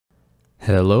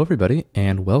Hello everybody,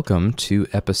 and welcome to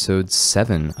episode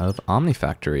 7 of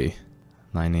Omnifactory.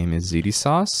 My name is ZD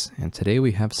Sauce, and today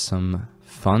we have some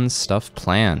fun stuff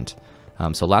planned.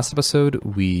 So last episode,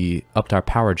 we upped our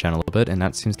power gen a little bit, and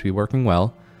that seems to be working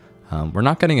well. We're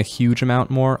not getting a huge amount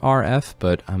more RF,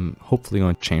 but I'm hopefully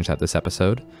going to change that this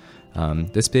episode.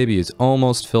 This baby is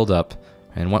almost filled up,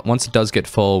 and once it does get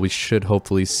full, we should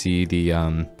hopefully see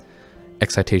the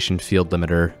excitation field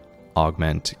limiter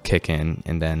augment kick in,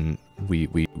 and then we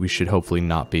should hopefully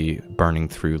not be burning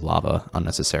through lava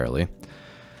unnecessarily.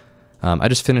 I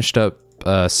just finished up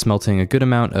smelting a good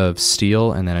amount of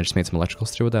steel, and then I just made some electrical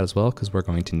steel with that as well, because we're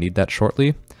going to need that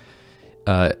shortly.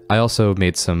 I also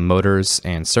made some motors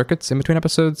and circuits in between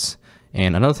episodes,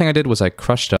 and another thing I did was I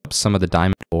crushed up some of the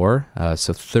diamond ore.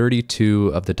 So 32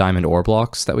 of the diamond ore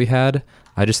blocks that we had,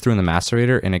 I just threw in the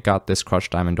macerator, and it got this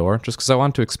crushed diamond ore, just because I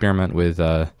wanted to experiment with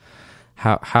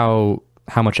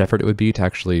how much effort it would be to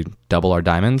actually double our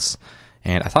diamonds.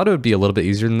 And I thought it would be a little bit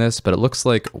easier than this, but it looks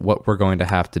like what we're going to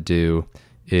have to do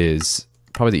is,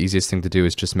 probably the easiest thing to do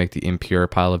is just make the impure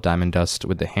pile of diamond dust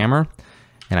with the hammer.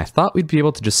 And I thought we'd be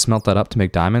able to just smelt that up to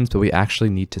make diamonds, but we actually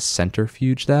need to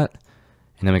centrifuge that.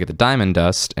 And then we get the diamond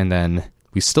dust, and then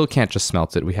we still can't just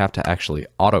smelt it, we have to actually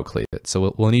autoclave it.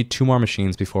 So we'll need 2 more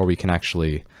machines before we can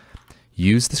actually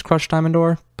use this crushed diamond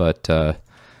ore, but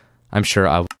I'm sure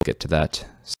I'll get to that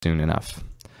soon enough.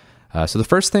 So the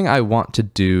first thing I want to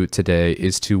do today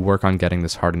is to work on getting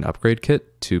this hardened upgrade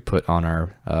kit to put on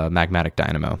our magmatic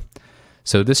dynamo.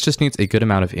 So this just needs a good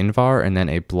amount of Invar and then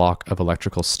a block of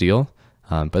electrical steel.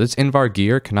 But this Invar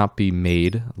gear cannot be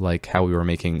made like how we were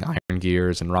making iron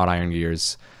gears and wrought iron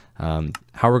gears. How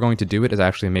we're going to do it is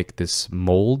actually make this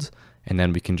mold, and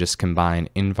then we can just combine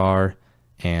Invar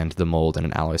and the mold in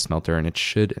an alloy smelter, and it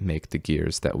should make the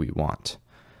gears that we want.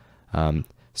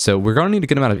 So we're going to need a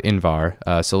good amount of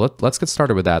Invar, so let's get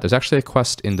started with that. There's actually a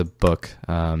quest in the book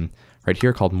right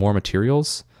here called More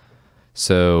Materials.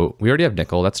 So we already have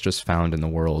nickel, that's just found in the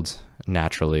world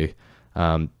naturally,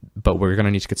 but we're going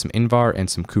to need to get some Invar and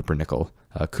some Cooper nickel.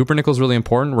 Cooper nickel is really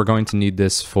important. We're going to need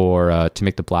this for to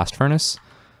make the blast furnace.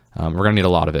 We're going to need a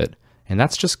lot of it, and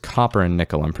that's just copper and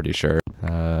nickel, I'm pretty sure.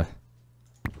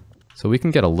 So we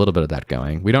can get a little bit of that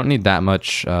going. We don't need that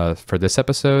much for this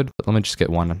episode, but let me just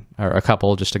get one or a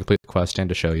couple just to complete the quest and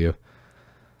to show you.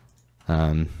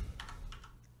 Yeah,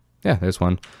 there's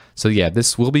one. So yeah,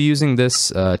 we'll be using this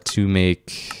to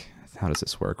make, how does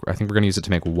this work? I think we're going to use it to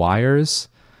make wires,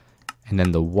 and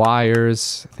then the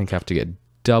wires I think have to get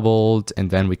doubled,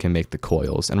 and then we can make the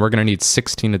coils. And we're going to need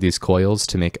 16 of these coils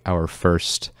to make our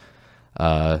first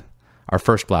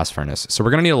blast furnace. So we're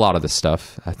going to need a lot of this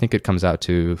stuff. I think it comes out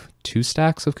to 2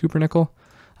 stacks of Cooper nickel.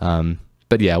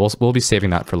 But yeah, we'll be saving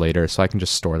that for later, so I can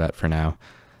just store that for now.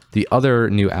 The other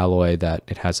new alloy that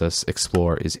it has us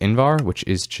explore is Invar, which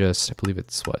is just, I believe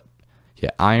it's what? Yeah,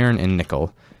 iron and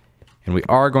nickel. And we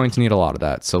are going to need a lot of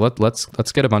that. So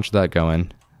let's get a bunch of that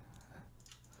going.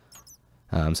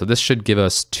 So this should give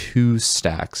us 2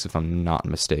 stacks, if I'm not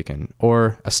mistaken,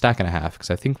 or a stack and a half, because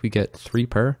I think we get 3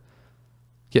 per.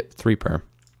 Yep, 3 per.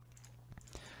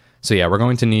 So yeah, we're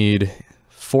going to need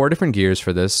 4 different gears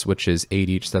for this, which is 8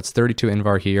 each. That's 32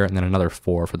 Invar here, and then another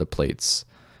 4 for the plates.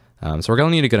 So we're going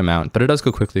to need a good amount, but it does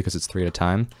go quickly because it's 3 at a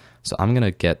time. So I'm going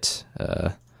to get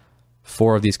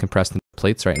 4 of these compressed into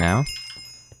plates right now.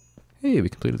 Hey, we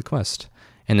completed the quest.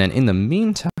 And then in the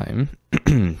meantime,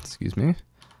 excuse me,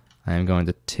 I'm going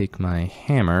to take my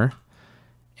hammer,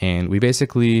 and I'm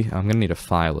going to need a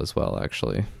file as well,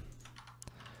 actually.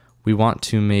 We want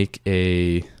to make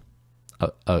a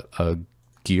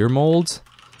gear mold.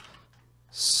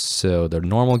 So the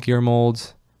normal gear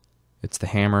mold, it's the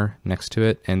hammer next to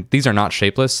it. And these are not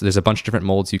shapeless. There's a bunch of different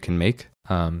molds you can make.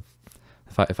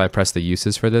 If I press the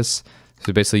uses for this,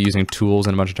 so basically using tools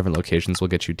in a bunch of different locations will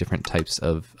get you different types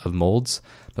of molds.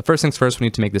 But first things first, we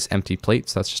need to make this empty plate.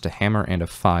 So that's just a hammer and a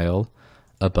file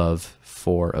above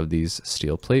 4 of these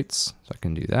steel plates. So I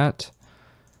can do that.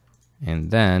 And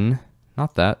then,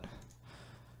 not that,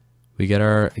 we get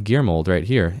our gear mold right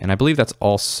here. And I believe that's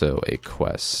also a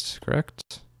quest,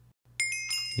 correct?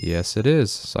 Yes, it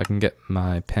is. So I can get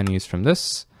my pennies from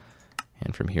this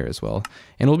and from here as well.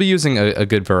 And we'll be using a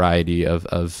good variety of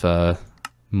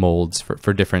molds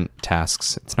for different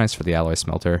tasks. It's nice for the alloy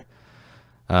smelter.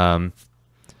 Okay,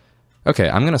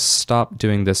 I'm going to stop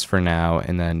doing this for now,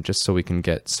 and then just so we can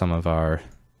get some of our...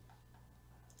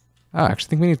 Oh, I actually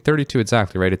think we need 32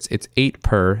 exactly, right? It's 8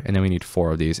 per, and then we need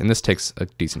 4 of these, and this takes a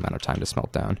decent amount of time to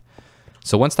smelt down.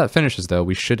 So once that finishes, though,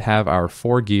 we should have our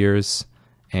 4 gears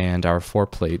and our 4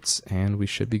 plates, and we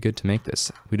should be good to make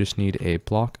this. We just need a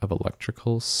block of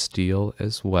electrical steel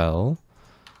as well.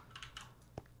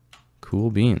 Cool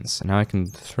beans. Now I can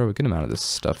throw a good amount of this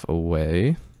stuff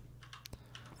away.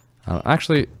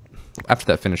 Actually, after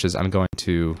that finishes, I'm going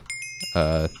to...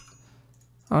 oh,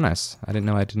 nice. I didn't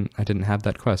know I didn't have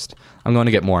that quest. I'm going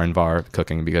to get more Invar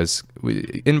cooking because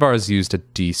Invar is used a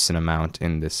decent amount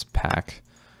in this pack.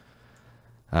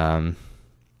 Nice.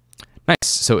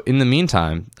 So in the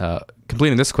meantime,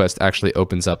 completing this quest actually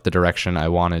opens up the direction I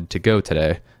wanted to go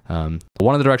today.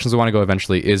 One of the directions we want to go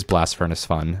eventually is Blast Furnace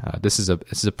Fun. This is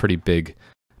a pretty big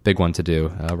one to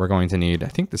do. We're going to need, I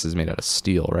think this is made out of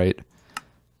steel, right?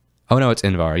 Oh no, it's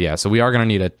Invar. Yeah, so we are going to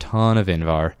need a ton of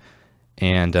Invar.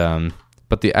 And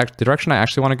but the direction I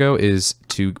actually want to go is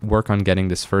to work on getting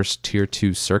this first tier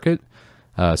 2 circuit,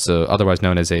 so otherwise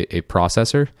known as a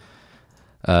processor.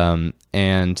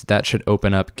 And that should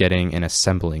open up getting an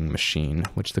assembling machine,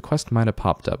 which the quest might have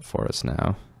popped up for us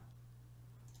now.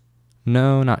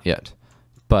 No, not yet.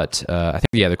 But I think,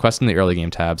 yeah, the quest in the early game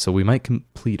tab, so we might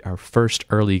complete our first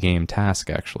early game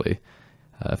task, actually,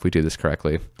 if we do this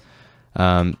correctly.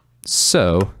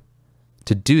 So,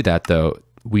 to do that, though,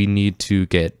 we need to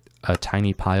get a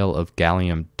tiny pile of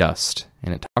gallium dust.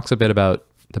 And it talks a bit about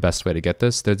the best way to get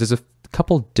this. There's a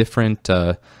couple different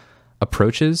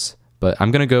approaches, but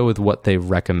I'm going to go with what they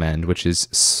recommend, which is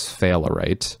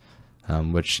sphalerite,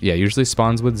 which, yeah, usually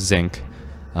spawns with zinc.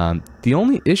 The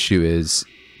only issue is,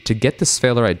 to get the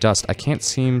sphalerite dust, I can't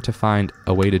seem to find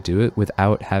a way to do it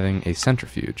without having a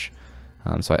centrifuge.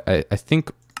 So I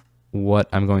think what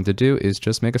I'm going to do is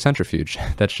just make a centrifuge.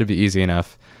 That should be easy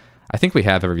enough. I think we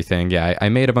have everything. Yeah, I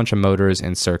made a bunch of motors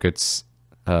and circuits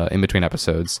in between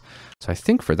episodes. So I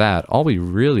think for that, all we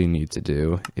really need to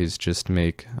do is just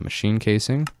make a machine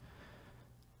casing,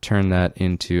 turn that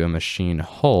into a machine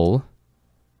hull.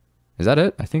 Is that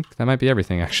it? I think that might be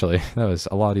everything, actually. That was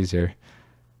a lot easier.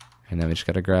 And then we just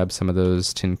got to grab some of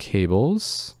those tin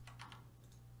cables.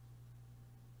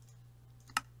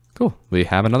 Cool. We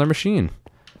have another machine.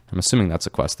 I'm assuming that's a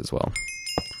quest as well.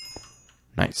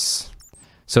 Nice.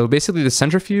 So basically the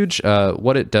centrifuge,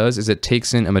 what it does is it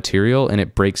takes in a material and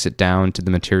it breaks it down to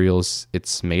the materials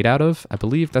it's made out of. I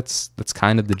believe that's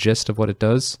kind of the gist of what it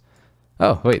does.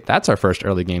 Oh, wait, that's our first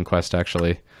early game quest,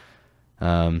 actually.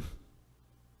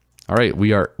 All right,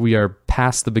 we are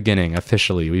past the beginning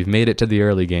officially. We've made it to the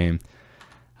early game.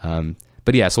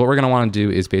 But yeah, so what we're going to want to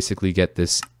do is basically get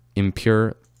this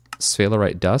impure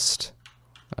sphalerite dust.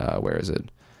 Where is it?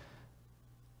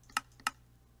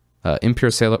 Impure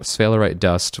sphalerite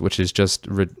dust, which is just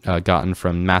gotten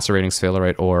from macerating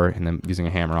sphalerite ore and then using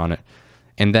a hammer on it.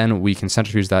 And then we can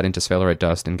centrifuge that into sphalerite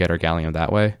dust and get our gallium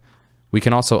that way. We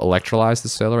can also electrolyze the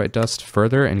sphalerite dust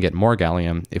further and get more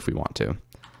gallium if we want to.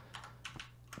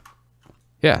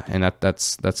 Yeah, and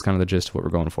that's kind of the gist of what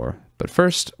we're going for. But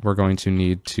first, we're going to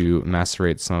need to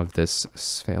macerate some of this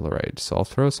sphalerite. So I'll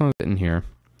throw some of it in here.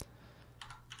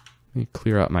 Let me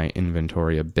clear out my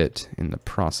inventory a bit in the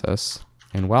process.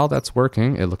 And while that's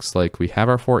working, it looks like we have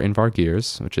our 4 Invar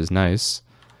gears, which is nice.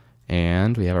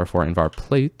 And we have our 4 Invar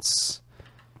plates.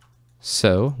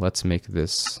 So let's make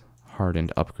this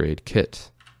hardened upgrade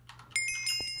kit.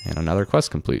 And another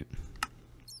quest complete.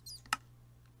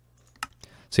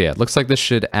 So yeah, it looks like this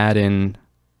should add in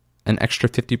an extra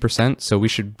 50%, so we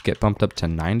should get bumped up to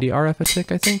 90 RF a tick,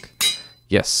 I think.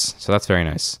 Yes, so that's very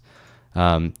nice.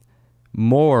 Even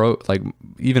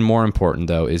more important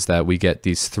though is that we get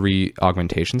these 3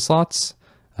 augmentation slots.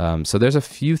 So there's a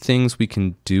few things we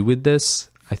can do with this.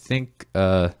 I think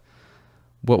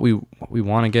what we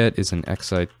want to get is an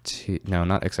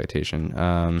not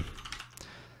excitation.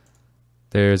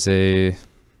 There's a...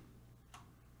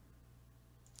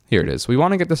 Here it is. We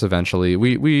want to get this eventually.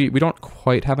 We don't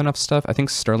quite have enough stuff. I think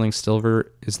sterling silver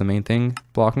is the main thing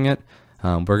blocking it.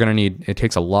 We're going to need... It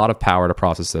takes a lot of power to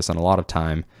process this and a lot of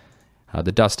time.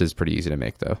 The dust is pretty easy to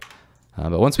make, though.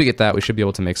 But once we get that, we should be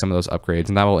able to make some of those upgrades,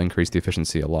 and that will increase the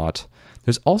efficiency a lot.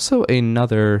 There's also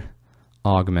another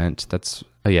augment that's...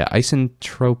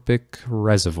 isentropic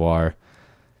reservoir.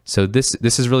 So this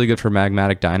is really good for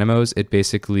magmatic dynamos. It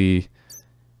basically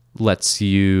lets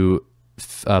you...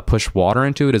 push water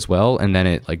into it as well, and then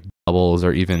it like doubles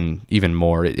or even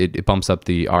more. It bumps up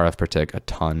the RF per tick a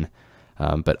ton.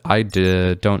 But I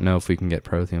don't know if we can get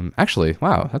protheum. Actually,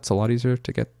 wow, that's a lot easier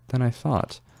to get than I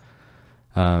thought.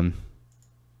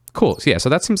 Cool. So yeah, so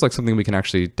that seems like something we can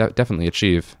actually definitely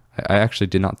achieve. I actually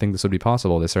did not think this would be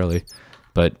possible this early.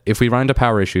 But if we run into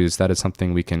power issues, that is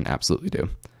something we can absolutely do.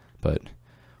 But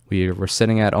we're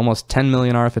sitting at almost 10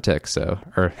 million RF a tick,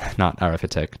 or not RF a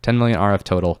tick, 10 million RF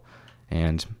total.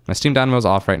 And my Steam Dynamo is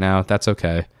off right now. That's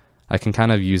okay. I can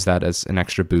kind of use that as an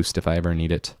extra boost if I ever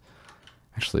need it.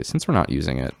 Actually, since we're not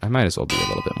using it, I might as well be a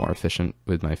little bit more efficient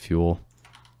with my fuel.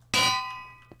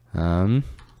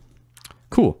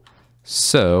 Cool.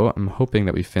 So I'm hoping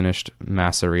that we finished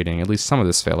macerating at least some of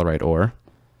this sphalerite ore.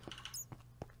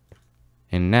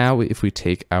 And now if we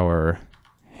take our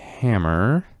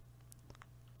hammer,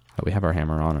 oh, we have our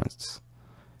hammer on us,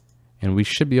 and we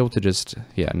should be able to just,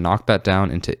 knock that down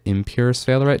into impure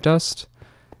sphalerite dust.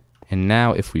 And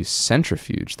now if we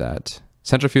centrifuge that,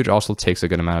 centrifuge also takes a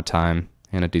good amount of time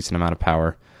and a decent amount of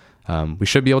power. We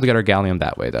should be able to get our gallium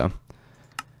that way though.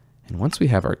 And once we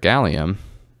have our gallium,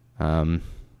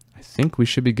 I think we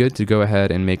should be good to go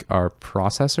ahead and make our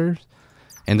processor.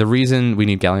 And the reason we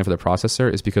need gallium for the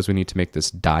processor is because we need to make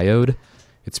this diode.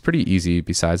 It's pretty easy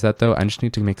besides that though. I just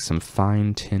need to make some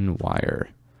fine tin wire,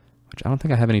 which I don't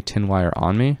think I have any tin wire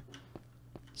on me.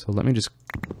 So let me just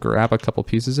grab a couple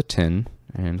pieces of tin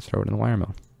and throw it in the wire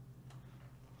mill.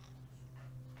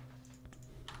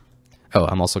 Oh,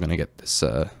 I'm also gonna get this,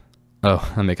 oh,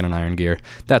 I'm making an iron gear.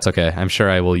 That's okay, I'm sure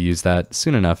I will use that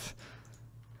soon enough.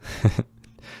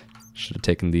 Should have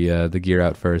taken the gear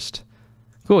out first.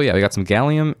 Cool, yeah, we got some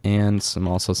gallium and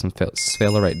also some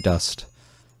sphalerite dust.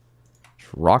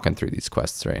 Just rocking through these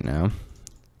quests right now.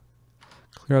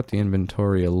 Clear out the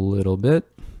inventory a little bit.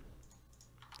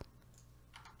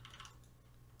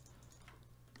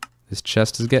 This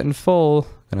chest is getting full.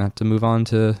 Gonna have to move on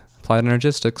to applied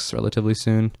energistics relatively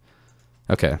soon.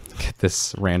 Okay, get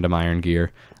this random iron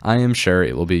gear. I am sure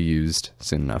it will be used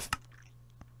soon enough.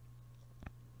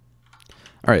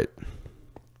 All right.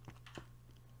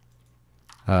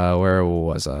 Where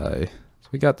was I? So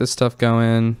we got this stuff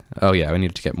going. Oh yeah, we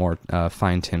need to get more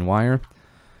fine tin wire.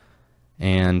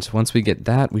 And once we get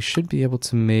that, we should be able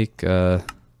to make, let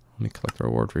me collect the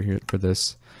reward for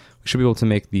this. We should be able to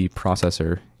make the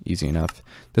processor easy enough.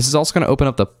 This is also going to open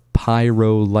up the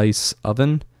pyrolyse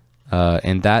oven,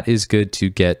 and that is good to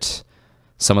get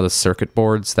some of the circuit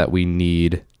boards that we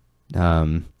need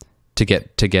to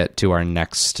get to our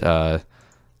next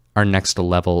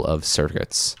level of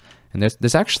circuits. And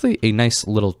there's actually a nice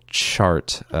little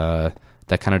chart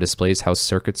that kind of displays how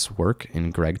circuits work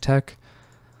in GregTech.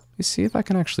 Let me see if I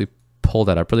can actually pull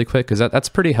that up really quick, because that's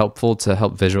pretty helpful to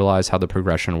help visualize how the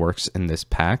progression works in this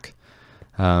pack.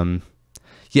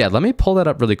 Yeah, let me pull that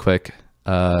up really quick,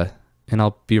 and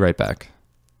I'll be right back.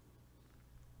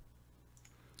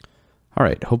 All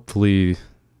right, hopefully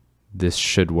this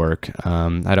should work.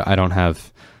 I don't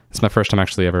have, it's my first time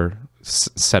actually ever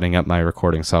setting up my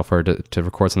recording software to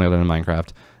record something other than Minecraft.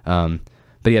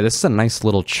 But yeah, this is a nice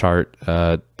little chart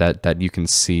that you can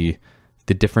see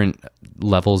the different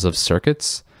levels of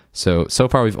circuits. So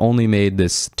far we've only made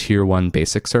this tier 1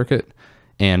 basic circuit,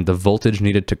 and the voltage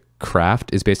needed to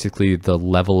craft is basically the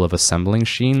level of assembling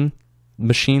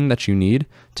machine that you need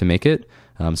to make it.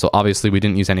 So obviously we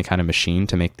didn't use any kind of machine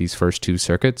to make these first 2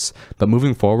 circuits, but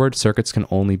moving forward, circuits can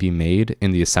only be made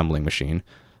in the assembling machine,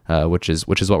 which is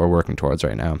what we're working towards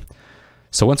right now.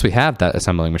 So once we have that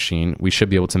assembling machine, we should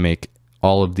be able to make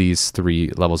all of these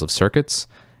 3 levels of circuits,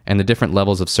 and the different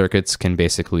levels of circuits can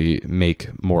basically make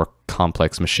more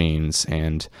complex machines.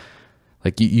 And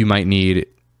like you might need,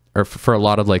 or for a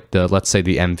lot of like let's say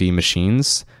the MV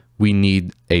machines, we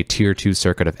need a tier 2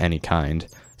 circuit of any kind.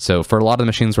 So for a lot of the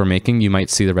machines we're making, you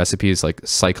might see the recipes like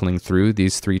cycling through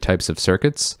these 3 types of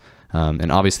circuits.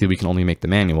 And obviously we can only make the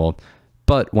manual,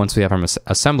 but once we have our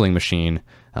assembling machine,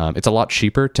 it's a lot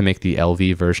cheaper to make the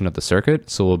LV version of the circuit.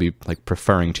 So we'll be like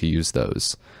preferring to use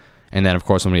those. And then of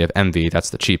course, when we have MV,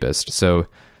 that's the cheapest. So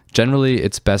generally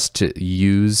it's best to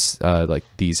use like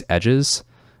these edges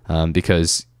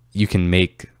because you can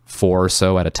make 4 or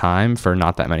so at a time for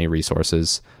not that many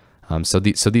resources. So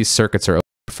these circuits are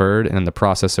preferred, and then the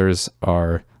processors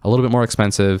are a little bit more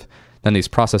expensive. Then these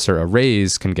processor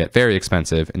arrays can get very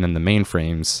expensive, and then the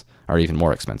mainframes are even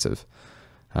more expensive.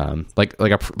 Like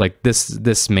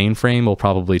this mainframe will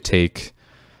probably take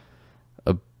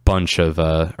a bunch of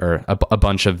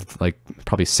like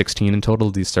probably 16 in total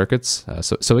of these circuits.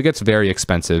 So it gets very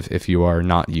expensive if you are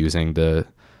not using the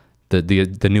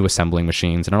new assembling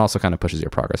machines, and it also kind of pushes your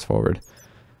progress forward.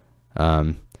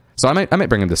 So I might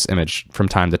bring in this image from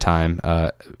time to time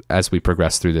as we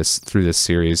progress through this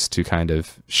series to kind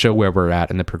of show where we're at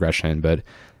in the progression. But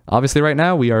obviously, right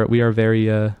now we are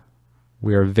very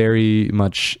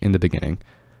much in the beginning.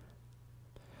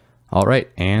 All right,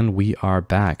 and we are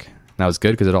back. That was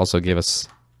good because it also gave us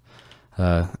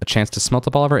a chance to smelt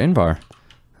up all of our invar.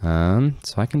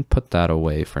 So I can put that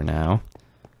away for now.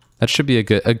 That should be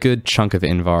a good chunk of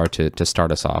invar to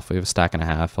start us off. We have a stack and a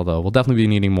half, although we'll definitely be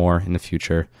needing more in the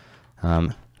future.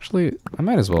 Actually, I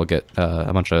might as well get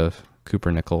a bunch of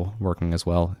copper nickel working as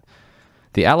well.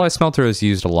 The alloy smelter is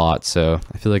used a lot, so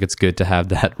I feel like it's good to have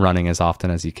that running as often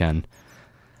as you can.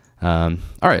 All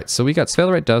right, so we got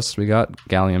sphalerite dust, we got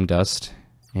gallium dust,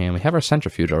 and we have our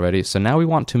centrifuge already. So now we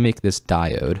want to make this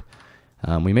diode.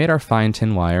 We made our fine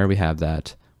tin wire, we have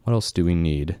that. What else do we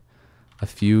need? A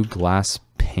few glass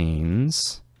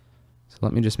panes. So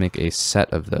let me just make a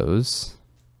set of those.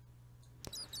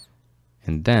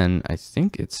 And then I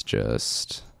think it's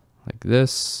just like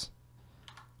this.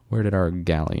 Where did our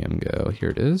gallium go? Here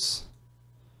it is.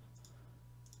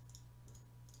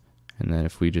 And then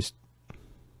if we just,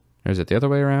 or is it the other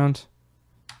way around?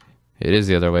 It is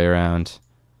the other way around.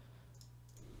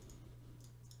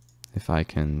 If I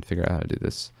can figure out how to do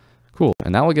this. Cool,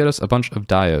 and that will get us a bunch of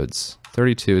diodes.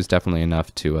 32 is definitely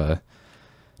enough to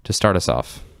start us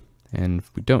off. And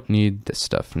we don't need this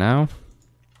stuff now.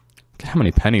 Look at how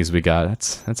many pennies we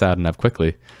got. That's adding up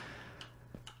quickly.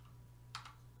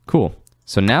 Cool.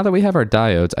 So now that we have our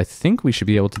diodes, I think we should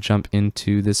be able to jump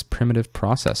into this primitive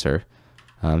processor.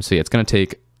 So yeah, it's going to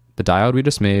take the diode we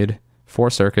just made, 4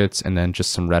 circuits, and then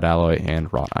just some red alloy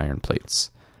and wrought iron plates.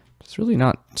 It's really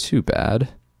not too bad.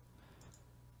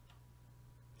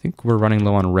 I think we're running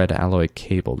low on red alloy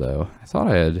cable though. I thought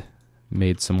I had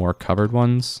made some more covered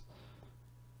ones.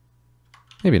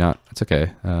 Maybe not. It's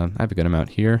okay. I have a good amount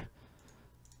here.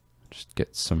 Just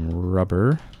get some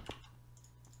rubber.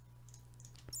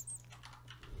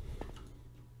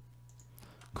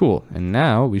 Cool, and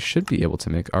now we should be able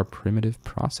to make our primitive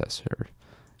processor.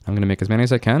 I'm going to make as many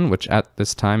as I can, which at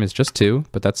this time is just 2,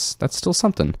 but that's still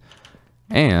something.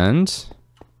 And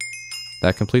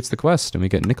that completes the quest, and we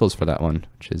get nickels for that one,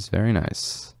 which is very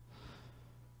nice.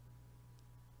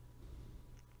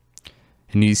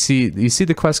 And you see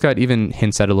the quest guide even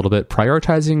hints at a little bit.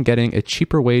 Prioritizing getting a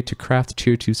cheaper way to craft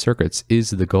tier 2 circuits is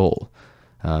the goal.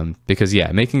 Because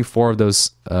yeah, making 4 of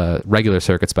those regular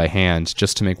circuits by hand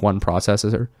just to make one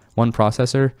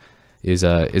processor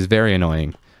is very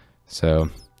annoying. So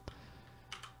you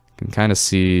can kind of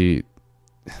see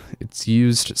it's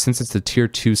used, since it's a tier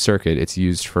 2 circuit, it's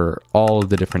used for all of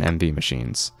the different MV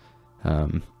machines.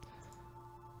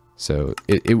 So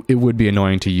it would be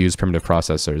annoying to use primitive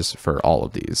processors for all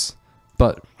of these,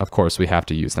 but of course we have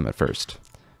to use them at first.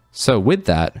 So with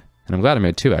that, and I'm glad I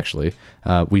made 2 actually,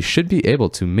 we should be able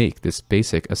to make this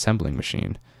basic assembling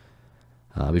machine.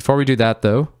 Before we do that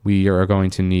though, we are going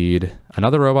to need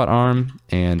another robot arm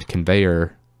and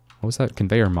conveyor, what was that,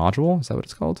 conveyor module? Is that what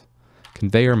it's called?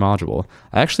 Conveyor module.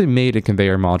 I actually made a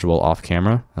conveyor module off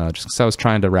camera, just because I was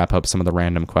trying to wrap up some of the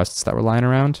random quests that were lying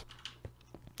around.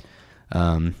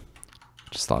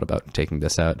 Just thought about taking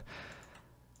this out.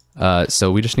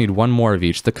 So we just need 1 more of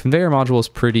each. The conveyor module is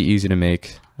pretty easy to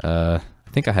make. I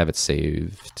think I have it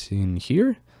saved in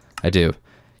here. I do.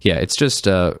 Yeah, it's just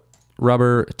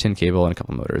rubber, a tin cable, and a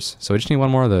couple motors. So we just need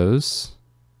 1 more of those.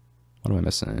 What am I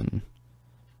missing?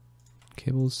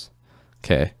 Cables?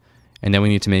 Okay. And then we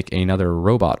need to make another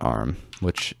robot arm,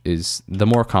 which is the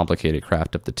more complicated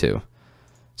craft of the 2.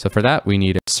 So for that, we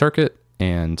need a circuit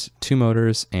and 2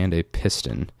 motors and a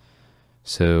piston.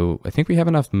 So I think we have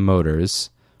enough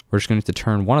motors. We're just going to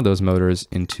turn one of those motors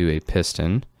into a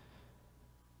piston,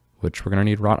 which we're going to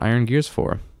need wrought iron gears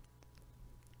for.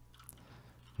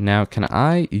 Now, can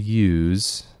I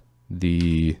use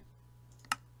the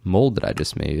mold that I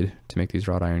just made to make these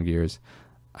wrought iron gears?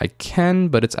 I can,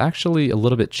 but it's actually a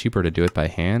little bit cheaper to do it by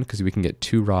hand because we can get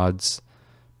 2 rods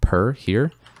per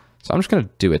here. So I'm just going to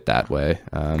do it that way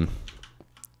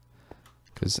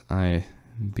because I'm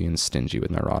being stingy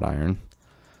with my wrought iron.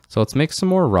 So let's make some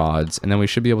more rods, and then we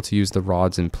should be able to use the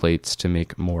rods and plates to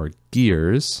make more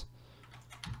gears.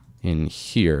 In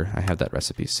here, I have that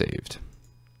recipe saved.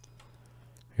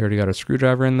 We already got a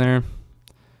screwdriver in there.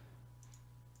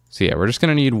 So yeah, we're just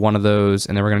gonna need 1 of those,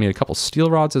 and then we're gonna need a couple steel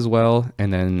rods as well,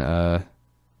 and then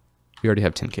we already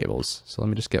have tin cables. So let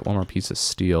me just get 1 more piece of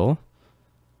steel.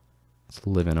 Let's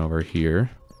live in over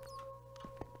here.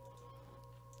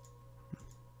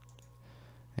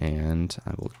 And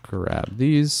I will grab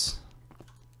these,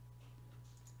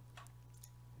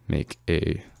 make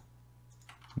a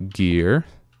gear,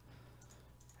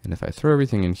 and if I throw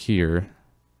everything in here,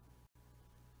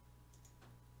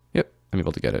 yep, I'm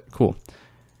able to get it. Cool.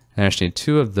 And I just need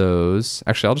 2 of those.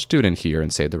 Actually, I'll just do it in here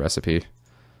and save the recipe.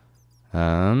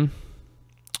 I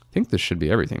think this should be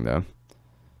everything though.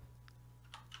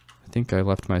 I think I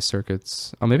left my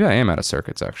circuits. Oh, maybe I am out of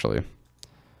circuits actually.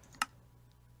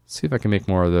 See if I can make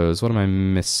more of those. What am I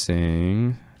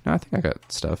missing? No, I think I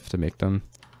got stuff to make them.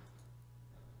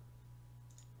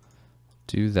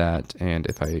 Do that, and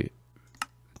if I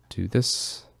do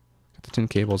this, got the tin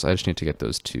cables, I just need to get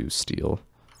those 2 steel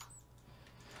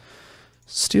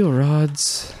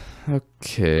rods.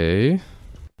 Okay.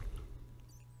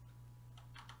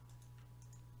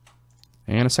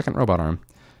 and a second robot arm.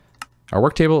 Our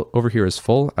work table over here is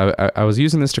full. I was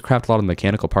using this to craft a lot of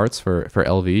mechanical parts for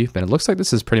LV, but it looks like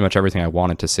this is pretty much everything I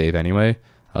wanted to save anyway.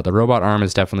 The robot arm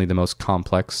is definitely the most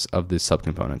complex of the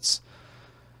subcomponents.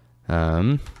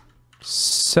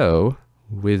 So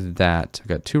with that, I've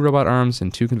got 2 robot arms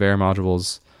and 2 conveyor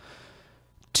modules,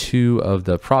 2 of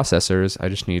the processors. I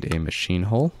just need a machine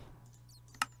hull.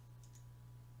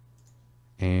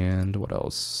 And what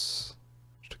else?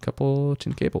 Just a couple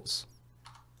tin cables.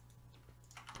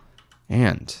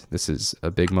 And this is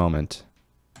a big moment.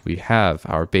 We have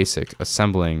our basic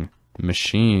assembling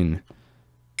machine.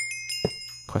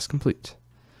 Quest complete.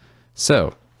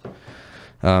 So,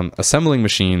 assembling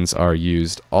machines are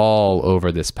used all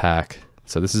over this pack.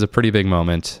 So this is a pretty big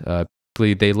moment.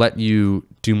 They let you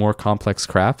do more complex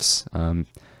crafts. A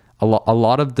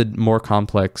lot of the more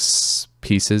complex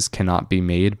pieces cannot be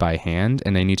made by hand,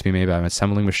 and they need to be made by an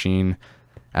assembling machine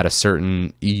at a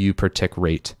certain EU per tick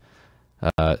rate.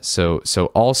 So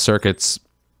all circuits,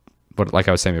 but like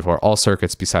I was saying before, all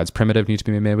circuits besides primitive need to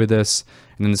be made with this.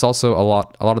 And then there's also a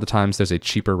lot of the times there's a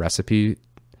cheaper recipe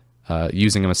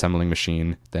using an assembling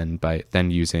machine than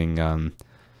using the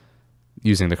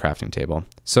crafting table.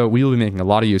 So we will be making a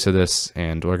lot of use of this,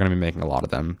 and we're going to be making a lot of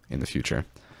them in the future.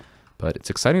 But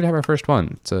it's exciting to have our first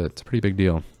one. It's a pretty big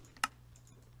deal.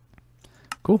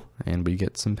 Cool, and we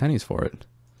get some pennies for it.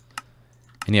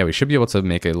 And yeah, we should be able to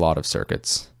make a lot of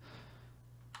circuits.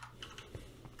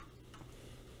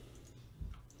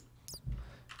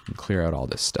 And clear out all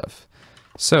this stuff.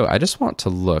 So I just want to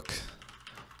look.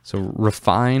 So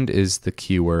refined is the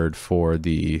keyword for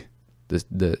the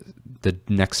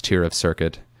next tier of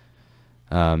circuit.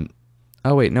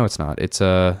 Oh wait, no, it's not. It's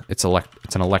an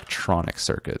electronic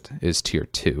circuit is tier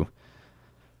 2,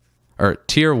 or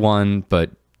tier 1,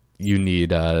 but you need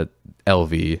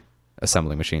LV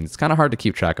assembling machines. It's kind of hard to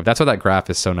keep track of. That's why that graph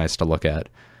is so nice to look at.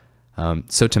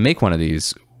 So to make one of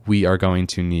these, we are going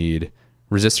to need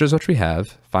resistors, which we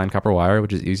have, fine copper wire,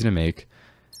 which is easy to make,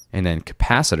 and then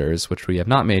capacitors, which we have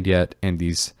not made yet, and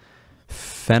these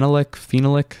phenolic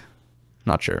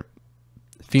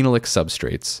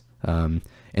substrates.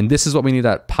 And this is what we need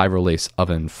that pyrolase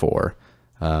oven for.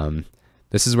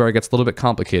 This is where it gets a little bit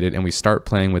complicated, and we start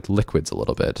playing with liquids a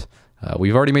little bit.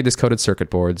 We've already made these coated circuit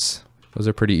boards. Those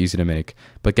are pretty easy to make.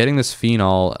 But getting this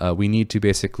phenol, we need to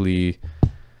basically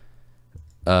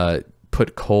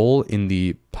put coal in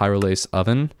the pyrolase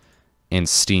oven and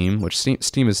steam, which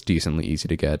steam is decently easy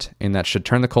to get. And that should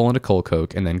turn the coal into coal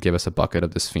coke and then give us a bucket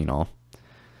of this phenol.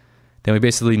 Then we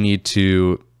basically need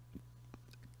to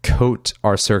coat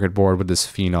our circuit board with this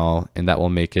phenol, and that will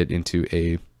make it into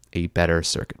a better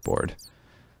circuit board.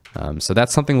 So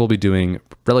that's something we'll be doing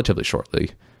relatively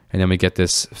shortly. And then we get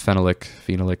this phenolic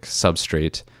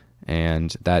substrate,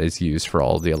 and that is used for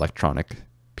all the electronic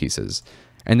pieces.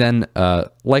 And then,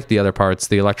 like the other parts,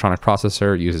 the electronic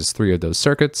processor uses 3 of those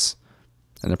circuits,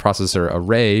 and the processor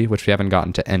array, which we haven't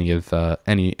gotten to any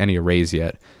arrays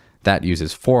yet, that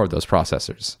uses 4 of those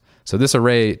processors. So this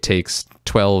array takes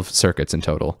 12 circuits in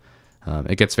total.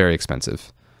 It gets very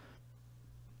expensive.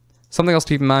 Something else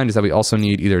to keep in mind is that we also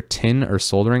need either tin or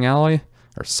soldering alloy,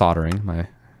 or soldering, my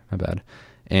bad.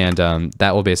 And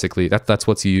that will basically, that's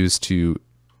what's used to,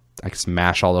 I guess,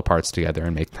 mash all the parts together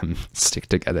and make them stick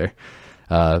together.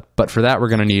 But for that, we're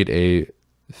going to need a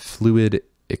fluid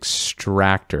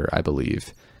extractor, I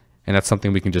believe. And that's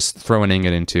something we can just throw an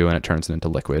ingot into, and it turns it into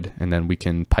liquid. And then we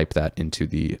can pipe that into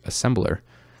the assembler.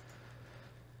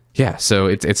 Yeah, so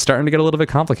it's starting to get a little bit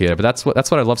complicated, but that's what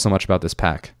I love so much about this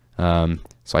pack. So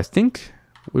I think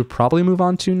we'll probably move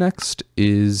on to next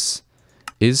is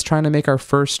trying to make our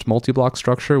first multi-block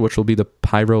structure, which will be the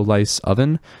pyrolase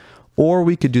oven, or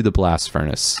we could do the blast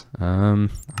furnace.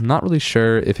 I'm not really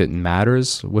sure if it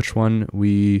matters which one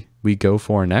we go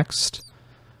for next.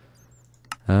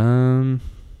 We're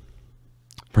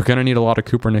gonna need a lot of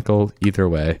copper nickel either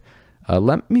way.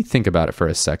 Let me think about it for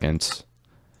a second.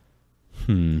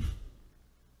 Then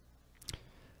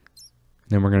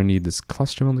we're going to need this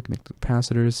cluster mill to make the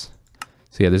capacitors.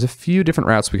 So yeah, there's a few different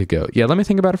routes we could go. Yeah, let me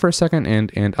think about it for a second,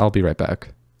 and I'll be right back.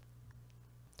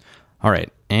 All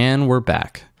right, and we're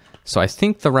back. So I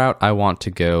think the route I want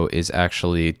to go is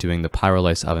actually doing the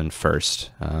pyrolase oven first.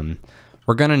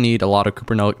 We're going to need a lot of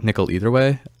copper nickel either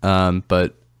way,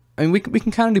 but I mean, we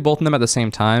can kind of do both of them at the same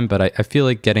time, but I feel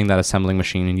like getting that assembling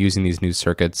machine and using these new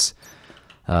circuits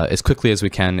as quickly as we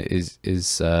can is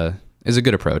a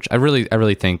good approach. I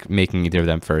really think making either of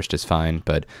them first is fine,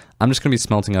 but I'm just going to be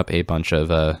smelting up a bunch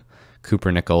of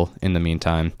copper nickel in the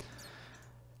meantime.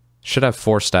 Should have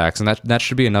 4 stacks, and that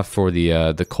should be enough for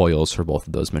the coils for both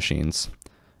of those machines.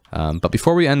 But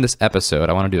before we end this episode,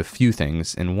 I want to do a few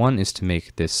things, and one is to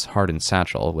make this hardened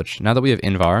satchel, which now that we have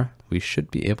Invar, we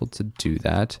should be able to do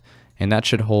that. And that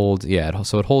should hold, yeah,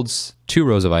 so it holds 2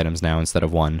 rows of items now instead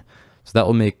of 1. So that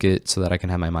will make it so that I can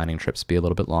have my mining trips be a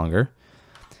little bit longer,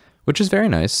 which is very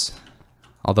nice.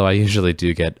 Although I usually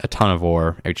do get a ton of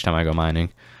ore each time I go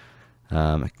mining.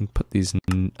 I can put these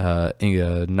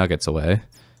nuggets away.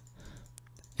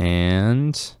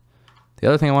 And the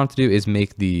other thing I wanted to do is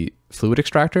make the fluid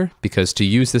extractor, because to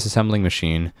use this assembling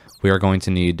machine, we are going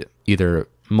to need either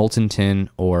molten tin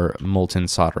or molten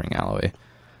soldering alloy.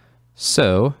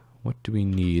 So what do we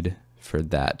need for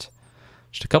that?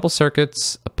 Just a couple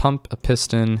circuits, a pump, a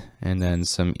piston, and then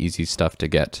some easy stuff to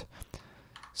get.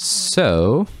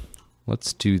 So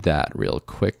let's do that real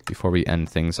quick before we end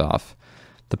things off.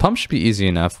 The pump should be easy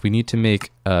enough. We need to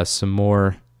make some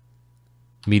more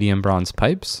medium bronze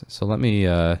pipes. So let me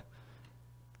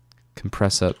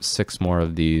compress up 6 more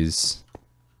of these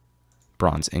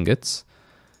bronze ingots.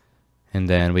 And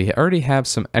then we already have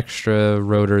some extra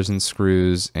rotors and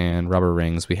screws and rubber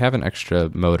rings. We have an extra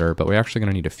motor, but we're actually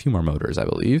going to need a few more motors, I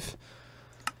believe.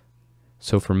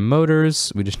 So for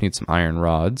motors, we just need some iron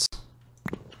rods.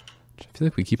 I feel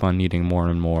like we keep on needing more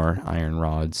and more iron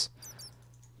rods.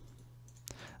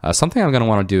 Something I'm going to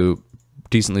want to do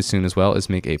decently soon as well is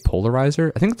make a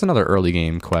polarizer. I think it's another early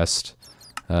game quest.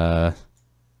 Yeah,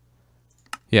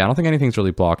 I don't think anything's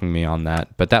really blocking me on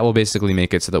that, but that will basically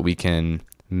make it so that we can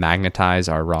magnetize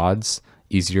our rods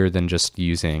easier than just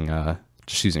using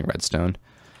redstone.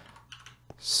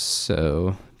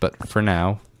 So, but for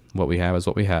now, what we have is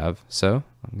what we have. So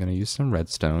I'm going to use some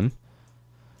redstone.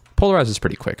 Polarize is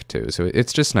pretty quick too, so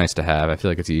it's just nice to have. I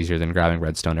feel like it's easier than grabbing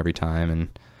redstone every time and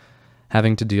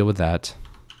having to deal with that.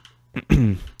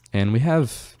 And we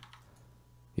have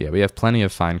plenty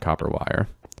of fine copper wire.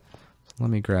 So let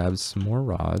me grab some more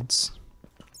rods.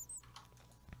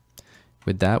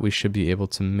 With that, we should be able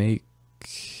to make,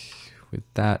 with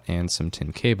that and some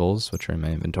tin cables, which are in my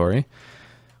inventory,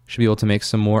 should be able to make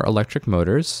some more electric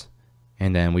motors.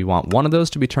 And then we want one of those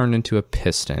to be turned into a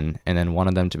piston, and then one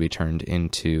of them to be turned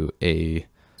into a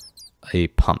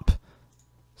pump.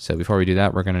 So before we do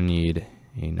that, we're going to need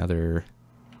another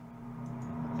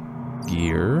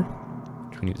gear,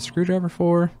 which we need a screwdriver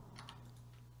for.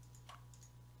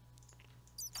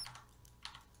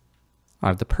 I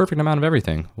have the perfect amount of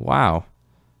everything. Wow.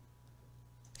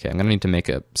 Okay, I'm going to need to make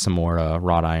some more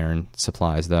wrought iron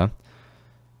supplies, though.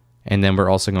 And then we're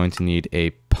also going to need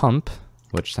a pump,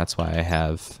 which that's why I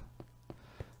have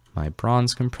my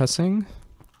bronze compressing.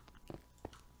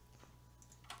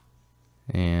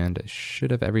 And I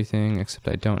should have everything, except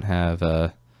I don't have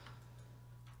the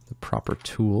proper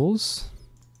tools.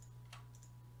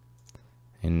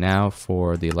 And now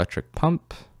for the electric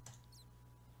pump.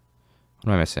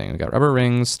 What am I missing? We got rubber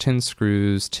rings, tin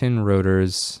screws, tin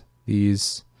rotors,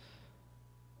 these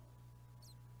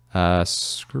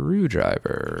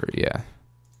screwdriver, yeah.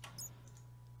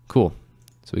 Cool.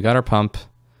 So we got our pump,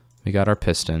 we got our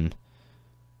piston,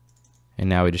 and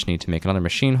now we just need to make another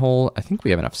machine hole. I think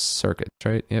we have enough circuits,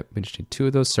 right? Yep, we just need 2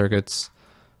 of those circuits.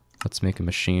 Let's make a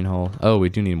machine hole. Oh, we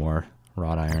do need more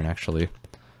wrought iron, actually.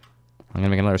 I'm gonna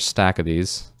make another stack of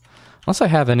these. Unless I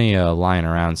have any lying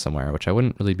around somewhere, which I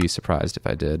wouldn't really be surprised if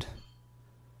I did.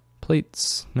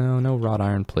 Plates. No wrought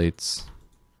iron plates.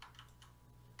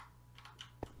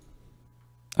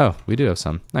 Oh, we do have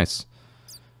some. Nice.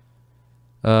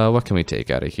 What can we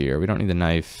take out of here? We don't need the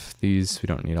knife. These, we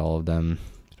don't need all of them.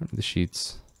 We don't need the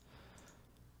sheets.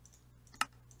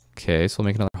 Okay, so we'll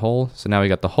make another hole. So now we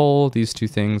got the hole, these 2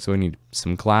 things. So we need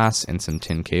some glass and some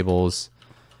tin cables.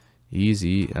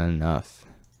 Easy enough.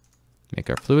 Make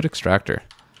our fluid extractor.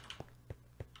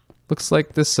 Looks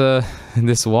like this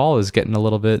this wall is getting a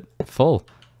little bit full.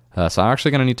 So I'm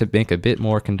actually going to need to make a bit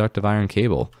more conductive iron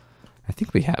cable. I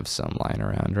think we have some lying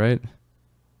around, right?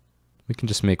 We can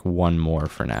just make 1 more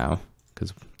for now,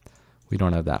 because we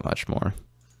don't have that much more.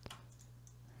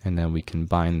 And then we can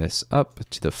bind this up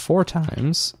to the 4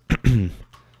 times. And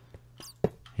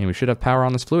we should have power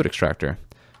on this fluid extractor.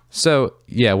 So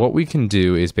yeah, what we can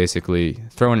do is basically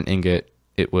throw in an ingot.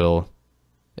 It will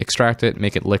extract it,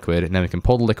 make it liquid, and then we can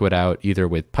pull the liquid out either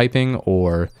with piping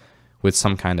or with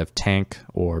some kind of tank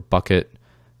or bucket.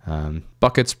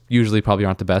 Buckets usually probably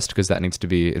aren't the best because that needs to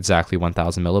be exactly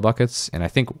 1,000 millibuckets, and I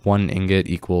think 1 ingot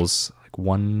equals like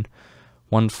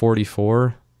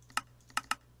 144.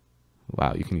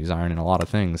 Wow, you can use iron in a lot of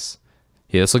things.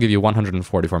 Yeah, this will give you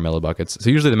 144 millibuckets. So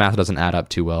usually the math doesn't add up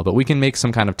too well, but we can make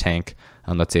some kind of tank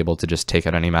that's able to just take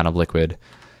out any amount of liquid.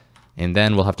 And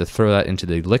then we'll have to throw that into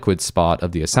the liquid spot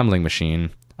of the assembling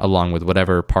machine, along with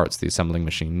whatever parts the assembling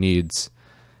machine needs.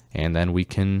 and then we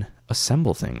can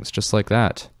assemble things just like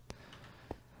that.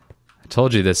 I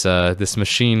told you this this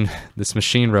machine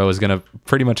row is going to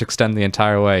pretty much extend the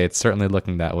entire way. It's certainly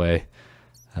looking that way.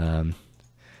 And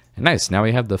nice. Now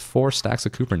we have the 4 stacks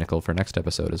of Cooper nickel for next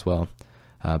episode as well.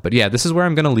 But yeah, this is where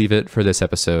I'm going to leave it for this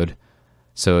episode.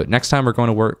 So next time we're going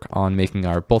to work on making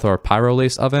both our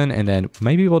pyro-lace oven, and then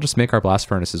maybe we'll just make our blast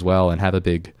furnace as well and have a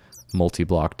big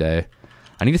multi-block day.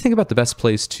 I need to think about the best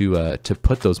place to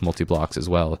put those multi-blocks as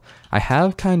well. I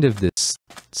have kind of this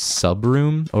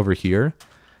sub-room over here.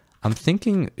 I'm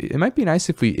thinking it might be nice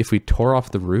if we tore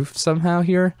off the roof somehow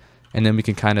here, and then we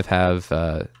can kind of have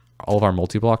all of our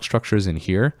multi-block structures in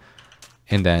here.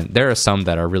 And then there are some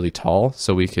that are really tall,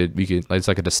 so we could it's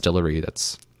like a distillery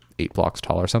that's 8 blocks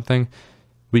tall or something.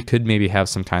 We could maybe have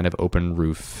some kind of open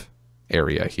roof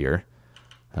area here.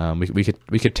 We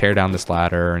could tear down this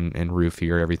ladder and roof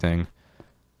here everything,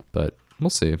 but we'll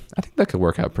see. I think that could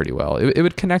work out pretty well. It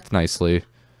would connect nicely,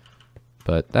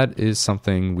 but that is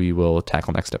something we will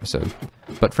tackle next episode.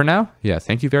 But for now, yeah,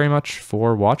 thank you very much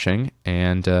for watching,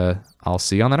 and I'll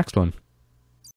see you on the next one.